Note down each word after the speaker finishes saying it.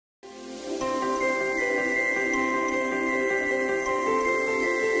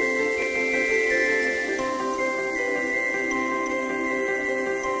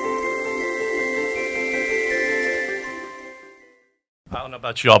don't know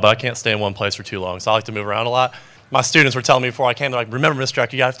about you all, but I can't stay in one place for too long, so I like to move around a lot. My students were telling me before I came, they're like, remember, Mr.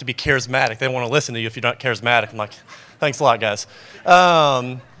 Ecker, you have to be charismatic. They want to listen to you if you're not charismatic. I'm like, thanks a lot, guys. So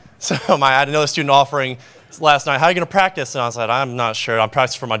I had another student offering last night, how are you going to practice? And I said, I'm not sure. I'm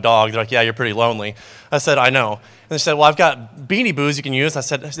practicing for my dog. They're like, yeah, you're pretty lonely. I said, I know. And they said, well, I've got Beanie Boos you can use.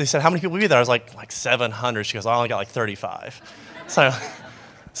 They said, how many people will be there? I was like 700. She goes, I only got like 35.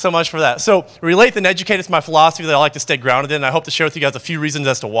 So much for that. So relate and educate is my philosophy that I like to stay grounded in. And I hope to share with you guys a few reasons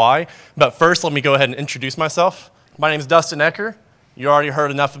as to why. But first, let me go ahead and introduce myself. My name is Dustin Ecker. You already heard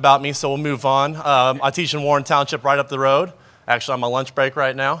enough about me, so we'll move on. I teach in Warren Township right up the road. Actually, I'm on my lunch break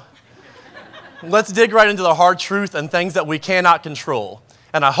right now. Let's dig right into the hard truth and things that we cannot control.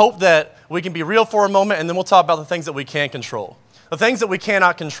 And I hope that we can be real for a moment, and then we'll talk about the things that we can control. The things that we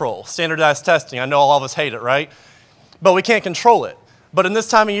cannot control, standardized testing. I know all of us hate it, right? But we can't control it. But in this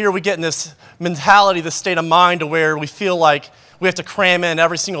time of year, we get in this mentality, this state of mind where we feel like we have to cram in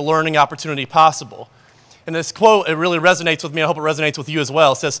every single learning opportunity possible. And this quote, it really resonates with me. I hope it resonates with you as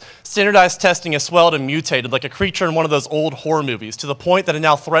well. It says, standardized testing has swelled and mutated like a creature in one of those old horror movies to the point that it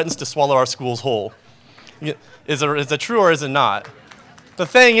now threatens to swallow our schools whole. Is it true or is it not? The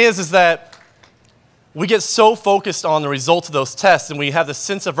thing is that we get so focused on the results of those tests and we have this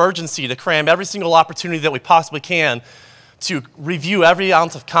sense of urgency to cram every single opportunity that we possibly can to review every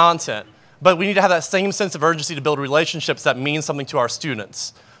ounce of content. But we need to have that same sense of urgency to build relationships that mean something to our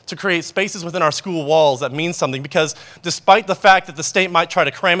students, to create spaces within our school walls that mean something, because despite the fact that the state might try to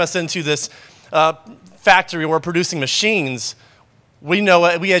cram us into this factory where we're producing machines, we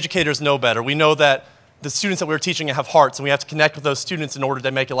educators know better. We know that the students that we're teaching have hearts, and we have to connect with those students in order to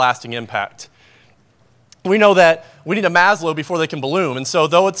make a lasting impact. We know that we need a Maslow before they can bloom, and so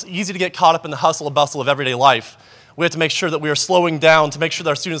though it's easy to get caught up in the hustle and bustle of everyday life, we have to make sure that we are slowing down to make sure that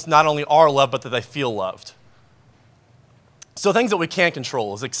our students not only are loved, but that they feel loved. So things that we can't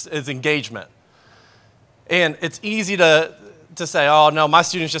control is engagement. And it's easy to say, oh, no, my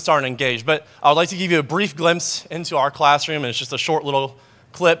students just aren't engaged. But I would like to give you a brief glimpse into our classroom, and it's just a short little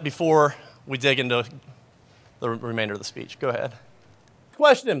clip before we dig into the remainder of the speech. Go ahead.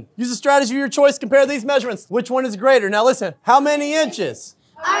 Question. Use a strategy of your choice. Compare these measurements. Which one is greater? Now listen, how many inches?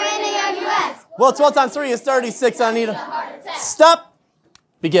 Are in the US. Well, 12 times 3 is 36. I need a... Stop.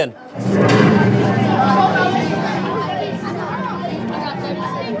 Begin.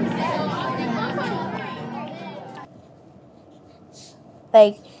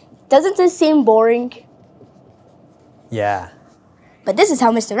 Like, doesn't this seem boring? Yeah. But this is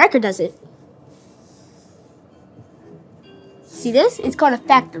how Mr. Ecker does it. See this? It's called a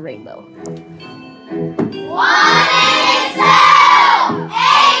factor rainbow. 1 is 2,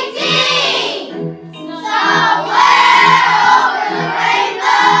 18. Somewhere over the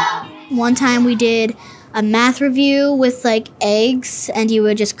rainbow. One time we did a math review with like eggs, and you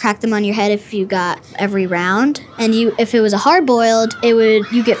would just crack them on your head if you got every round. And if it was a hard boiled,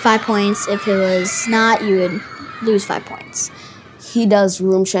 you get 5 points. If it was not, you would lose 5 points. He does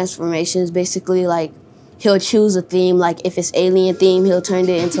room transformations, basically like he'll choose a theme, like if it's alien theme, he'll turn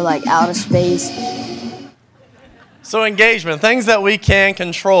it into like outer space. So engagement, things that we can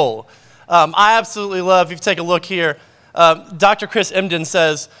control. I absolutely love, if you take a look here, Dr. Chris Emden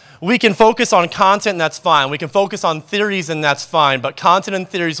says, we can focus on content and that's fine. We can focus on theories and that's fine, but content and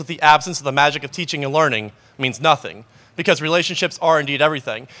theories with the absence of the magic of teaching and learning means nothing, because relationships are indeed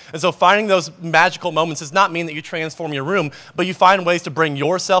everything. And so finding those magical moments does not mean that you transform your room, but you find ways to bring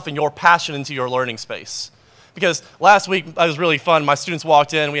yourself and your passion into your learning space. Because last week, it was really fun. My students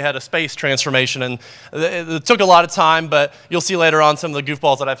walked in, we had a space transformation, and it took a lot of time, but you'll see later on some of the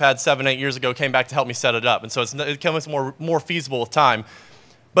goofballs that I've had 7, 8 years ago came back to help me set it up. And so it becomes more feasible with time.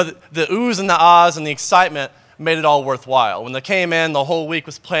 But the oohs and the ahs and the excitement made it all worthwhile. When they came in, the whole week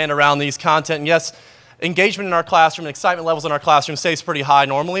was planned around these content. And yes, engagement in our classroom and excitement levels in our classroom stays pretty high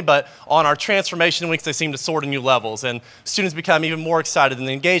normally, but on our transformation weeks, they seem to soar to new levels. And students become even more excited in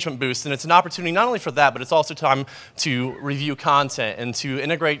the engagement boost. And it's an opportunity not only for that, but it's also time to review content and to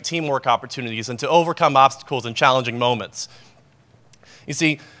integrate teamwork opportunities and to overcome obstacles and challenging moments. You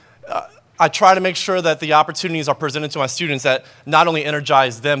see, I try to make sure that the opportunities are presented to my students that not only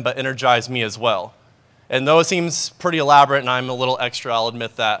energize them, but energize me as well. And though it seems pretty elaborate, and I'm a little extra, I'll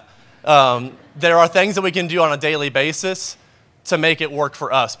admit that, there are things that we can do on a daily basis to make it work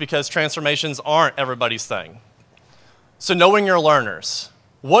for us, because transformations aren't everybody's thing. So knowing your learners,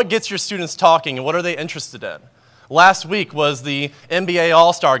 what gets your students talking and what are they interested in? Last week was the NBA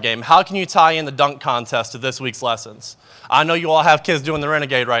All-Star Game. How can you tie in the dunk contest to this week's lessons? I know you all have kids doing the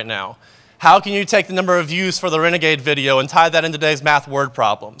Renegade right now. How can you take the number of views for the Renegade video and tie that into today's math word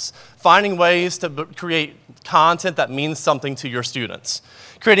problems? Finding ways to create content that means something to your students.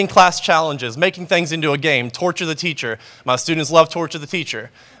 Creating class challenges, making things into a game, torture the teacher. My students love torture the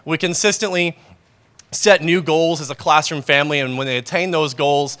teacher. We consistently set new goals as a classroom family, and when they attain those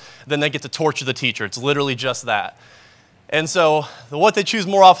goals, then they get to torture the teacher. It's literally just that. And so what they choose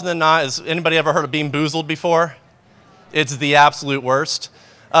more often than not is, anybody ever heard of being boozled before? It's the absolute worst.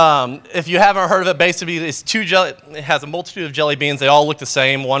 If you haven't heard of it, basically it has a multitude of jelly beans. They all look the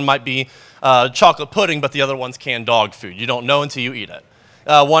same. One might be chocolate pudding, but the other one's canned dog food. You don't know until you eat it.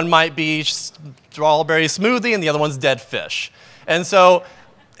 One might be strawberry smoothie, and the other one's dead fish. And so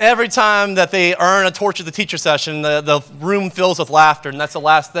every time that they earn a torture the teacher session, the room fills with laughter, and that's the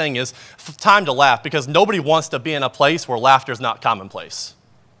last thing is time to laugh, because nobody wants to be in a place where laughter is not commonplace.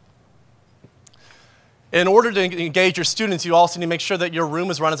 In order to engage your students, you also need to make sure that your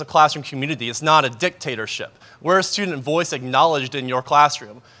room is run as a classroom community. It's not a dictatorship. We're a student voice acknowledged in your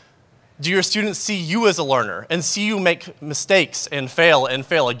classroom. Do your students see you as a learner and see you make mistakes and fail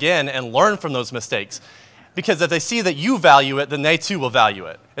again and learn from those mistakes? Because if they see that you value it, then they too will value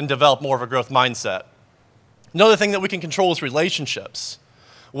it and develop more of a growth mindset. Another thing that we can control is relationships.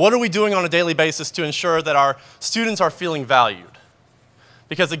 What are we doing on a daily basis to ensure that our students are feeling valued?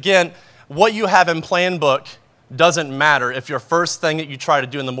 Because again, what you have in plan book doesn't matter if your first thing that you try to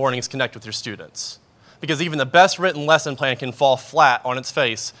do in the morning is connect with your students. Because even the best written lesson plan can fall flat on its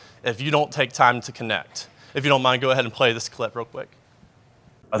face if you don't take time to connect. If you don't mind, go ahead and play this clip real quick.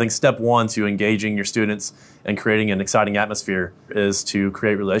 I think step one to engaging your students and creating an exciting atmosphere is to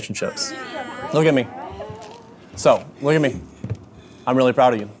create relationships. Look at me. So, look at me. I'm really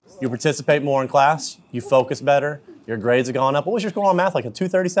proud of you. You participate more in class, you focus better, your grades have gone up. What was your score on math, like a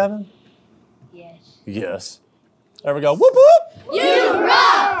 237? Yes. There we go. Whoop, whoop. You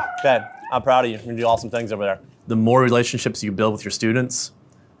rock! Okay, I'm proud of you. You're going to do awesome things over there. The more relationships you build with your students,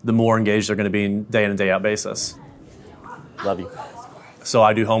 the more engaged they're going to be in and day out basis. Love you. So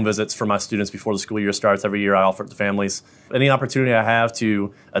I do home visits for my students before the school year starts. Every year I offer it to families. Any opportunity I have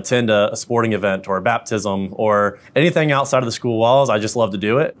to attend a sporting event or a baptism or anything outside of the school walls, I just love to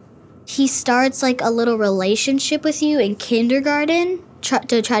do it. He starts like a little relationship with you in kindergarten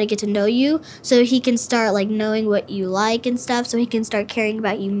to try to get to know you, so he can start like knowing what you like and stuff, so he can start caring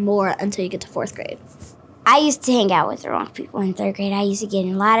about you more until you get to 4th grade. I used to hang out with the wrong people in 3rd grade. I used to get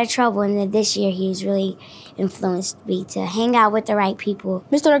in a lot of trouble, and then this year he's really influenced me to hang out with the right people.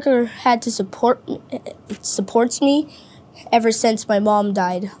 Mr. Ecker had to supports me ever since my mom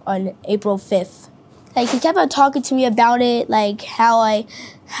died on April 5th. Like, he kept on talking to me about it, like how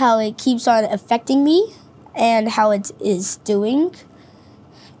it keeps on affecting me and how it is doing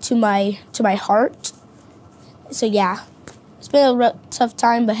to my heart. So yeah, it's been a tough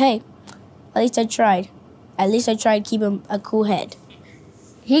time, but hey, at least I tried. At least I tried keeping a cool head.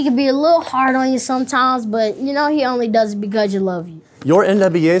 He can be a little hard on you sometimes, but you know he only does it because you love you. Your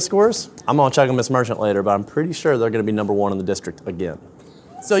NWA scores, I'm going to check on Miss Merchant later, but I'm pretty sure they're going to be #1 in the district again.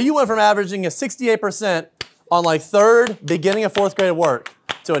 So you went from averaging a 68% on like 3rd, beginning of 4th grade work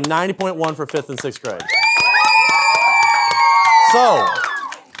to a 90.1 for 5th and 6th grade. So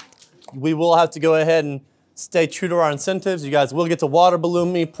we will have to go ahead and stay true to our incentives. You guys will get to water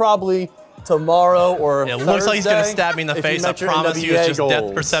balloon me probably tomorrow or Thursday. It looks like he's going to stab me in the face. I promise you, it's just goals.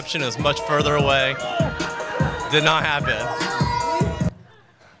 depth perception is much further away. Did not happen.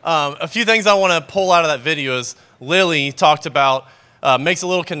 A few things I want to pull out of that video is Lily talked about makes a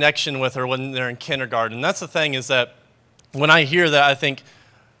little connection with her when they're in kindergarten. And that's the thing, is that when I hear that, I think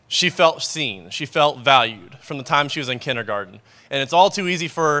she felt seen. She felt valued from the time she was in kindergarten. And it's all too easy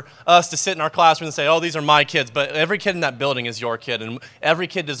for us to sit in our classroom and say, oh, these are my kids. But every kid in that building is your kid. And every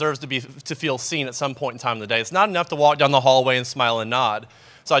kid deserves to feel seen at some point in time of the day. It's not enough to walk down the hallway and smile and nod.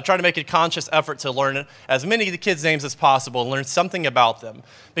 So I try to make a conscious effort to learn as many of the kids' names as possible and learn something about them.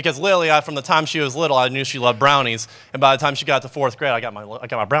 Because Lily, from the time she was little, I knew she loved brownies. And by the time she got to 4th grade, I got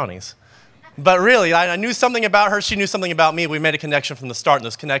my brownies. But really, I knew something about her. She knew something about me. We made a connection from the start, and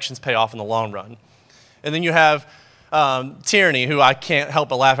those connections pay off in the long run. And then you have Tierney, who I can't help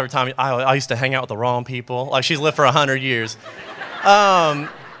but laugh every time. I used to hang out with the wrong people. Like, she's lived for 100 years.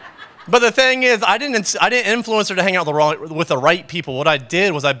 But the thing is, I didn't influence her to hang out with the right people. What I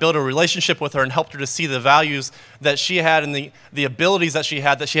did was I built a relationship with her and helped her to see the values that she had and the abilities that she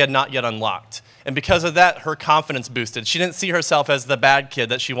had not yet unlocked. And because of that, her confidence boosted. She didn't see herself as the bad kid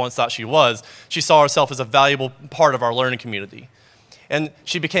that she once thought she was. She saw herself as a valuable part of our learning community. And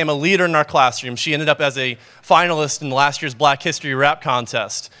she became a leader in our classroom. She ended up as a finalist in last year's Black History Rap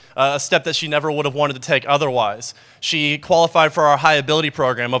Contest, a step that she never would have wanted to take otherwise. She qualified for our High Ability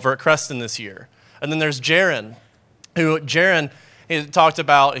program over at Creston this year. And then there's Jaron, he talked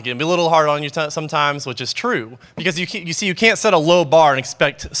about, it can be a little hard on you sometimes, which is true, because you can't set a low bar and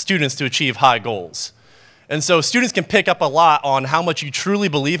expect students to achieve high goals. And so students can pick up a lot on how much you truly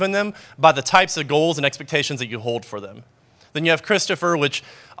believe in them by the types of goals and expectations that you hold for them. Then you have Christopher, which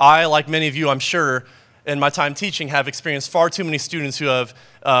I, like many of you, I'm sure, in my time teaching, have experienced far too many students who have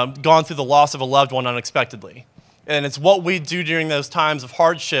gone through the loss of a loved one unexpectedly. And it's what we do during those times of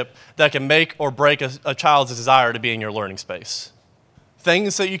hardship that can make or break a child's desire to be in your learning space.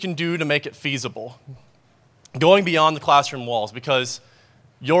 Things that you can do to make it feasible. Going beyond the classroom walls, because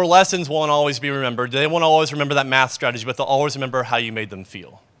your lessons won't always be remembered. They won't always remember that math strategy, but they'll always remember how you made them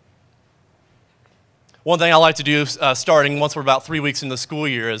feel. One thing I like to do, starting once we're about 3 weeks into the school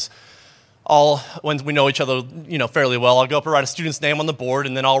year, is when we know each other fairly well, I'll go up and write a student's name on the board,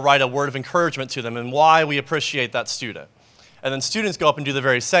 and then I'll write a word of encouragement to them and why we appreciate that student. And then students go up and do the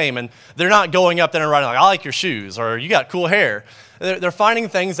very same, and they're not going up there and writing like, I like your shoes, or you got cool hair. They're finding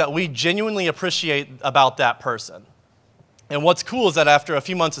things that we genuinely appreciate about that person. And what's cool is that after a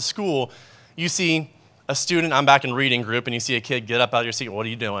few months of school, you see a student, I'm back in reading group, and you see a kid get up out of your seat, what are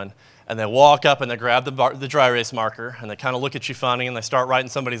you doing? And they walk up and they grab the dry erase marker, and they kind of look at you funny, and they start writing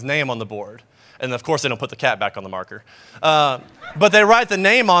somebody's name on the board. And of course, they don't put the cat back on the marker. But they write the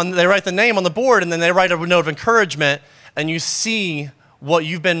name on the board, and then they write a note of encouragement, and you see what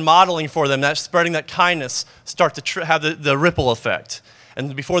you've been modeling for them, that spreading that kindness, start to have the ripple effect.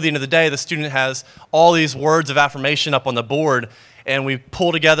 And before the end of the day, the student has all these words of affirmation up on the board, and we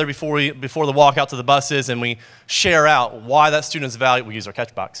pull together before the walk out to the buses, and we share out why that student's valued. We use our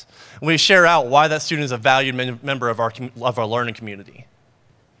catch box. We share out why that student is a valued member of our learning community.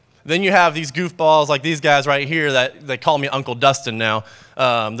 Then you have these goofballs like these guys right here that they call me Uncle Dustin now.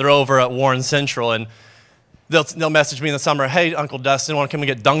 They're over at Warren Central, and they'll message me in the summer, hey, Uncle Dustin, want to come and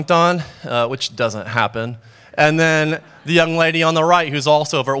get dunked on? Which doesn't happen. And then the young lady on the right, who's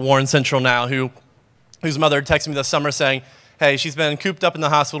also over at Warren Central now, whose mother texted me this summer saying, hey, she's been cooped up in the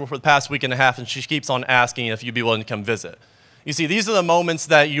hospital for the past week and a half, and she keeps on asking if you'd be willing to come visit. You see, these are the moments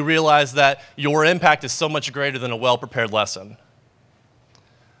that you realize that your impact is so much greater than a well-prepared lesson.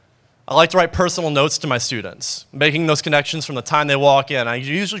 I like to write personal notes to my students, making those connections from the time they walk in. I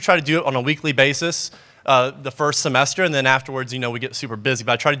usually try to do it on a weekly basis the first semester, and then afterwards, we get super busy.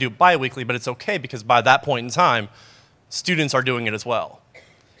 But I try to do it bi-weekly, but it's okay because by that point in time, students are doing it as well.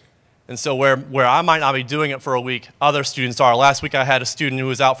 And so where I might not be doing it for a week, other students are. Last week I had a student who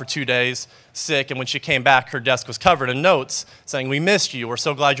was out for 2 days, sick, and when she came back, her desk was covered in notes saying, we missed you, we're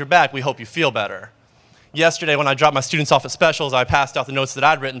so glad you're back, we hope you feel better. Yesterday when I dropped my students off at specials, I passed out the notes that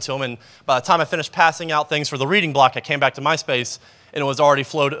I'd written to them, and by the time I finished passing out things for the reading block, I came back to my space, and it was already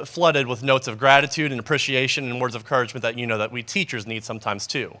flooded with notes of gratitude and appreciation and words of encouragement that that we teachers need sometimes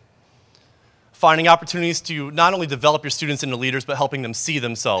too. Finding opportunities to not only develop your students into leaders, but helping them see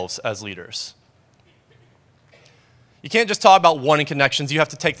themselves as leaders. You can't just talk about wanting connections, you have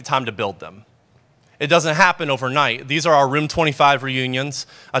to take the time to build them. It doesn't happen overnight. These are our Room 25 reunions.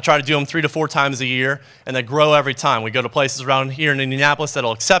 I try to do them 3 to 4 times a year, and they grow every time. We go to places around here in Indianapolis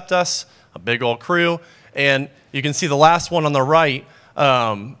that'll accept us, a big old crew, and you can see the last one on the right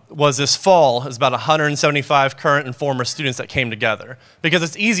was this fall. It was about 175 current and former students that came together. Because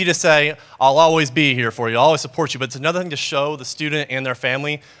it's easy to say, I'll always be here for you, I'll always support you, but it's another thing to show the student and their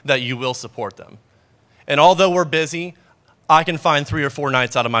family that you will support them. And although we're busy, I can find 3 or 4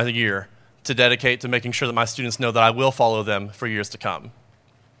 nights out of my year to dedicate to making sure that my students know that I will follow them for years to come.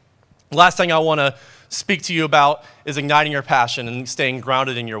 The last thing I want to speak to you about is igniting your passion and staying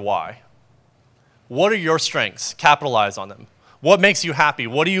grounded in your why. What are your strengths? Capitalize on them. What makes you happy?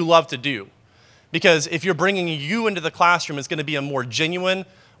 What do you love to do? Because if you're bringing you into the classroom, it's going to be a more genuine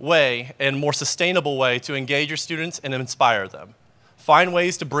way and more sustainable way to engage your students and inspire them. Find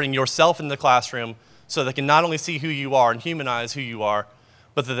ways to bring yourself into the classroom so they can not only see who you are and humanize who you are,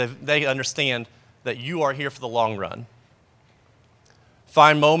 but that they understand that you are here for the long run.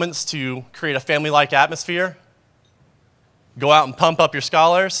 Find moments to create a family-like atmosphere. Go out and pump up your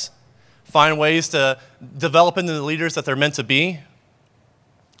scholars. Find ways to develop into the leaders that they're meant to be.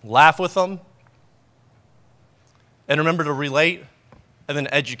 Laugh with them. And remember to relate and then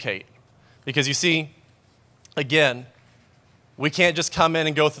educate. Because you see, again, we can't just come in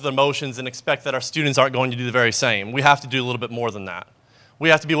and go through the motions and expect that our students aren't going to do the very same. We have to do a little bit more than that. We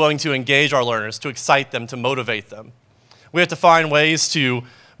have to be willing to engage our learners, to excite them, to motivate them. We have to find ways to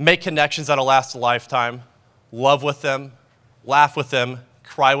make connections that'll last a lifetime, love with them, laugh with them,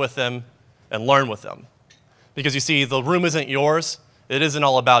 cry with them, and learn with them. Because you see, the room isn't yours. It isn't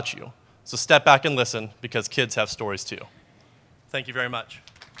all about you. So step back and listen, because kids have stories too. Thank you very much.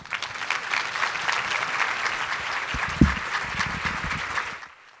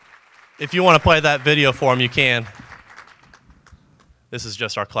 If you want to play that video for them, you can. This is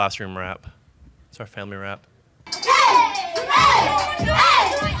just our classroom rap. It's our family rap. Hey, hey, hey.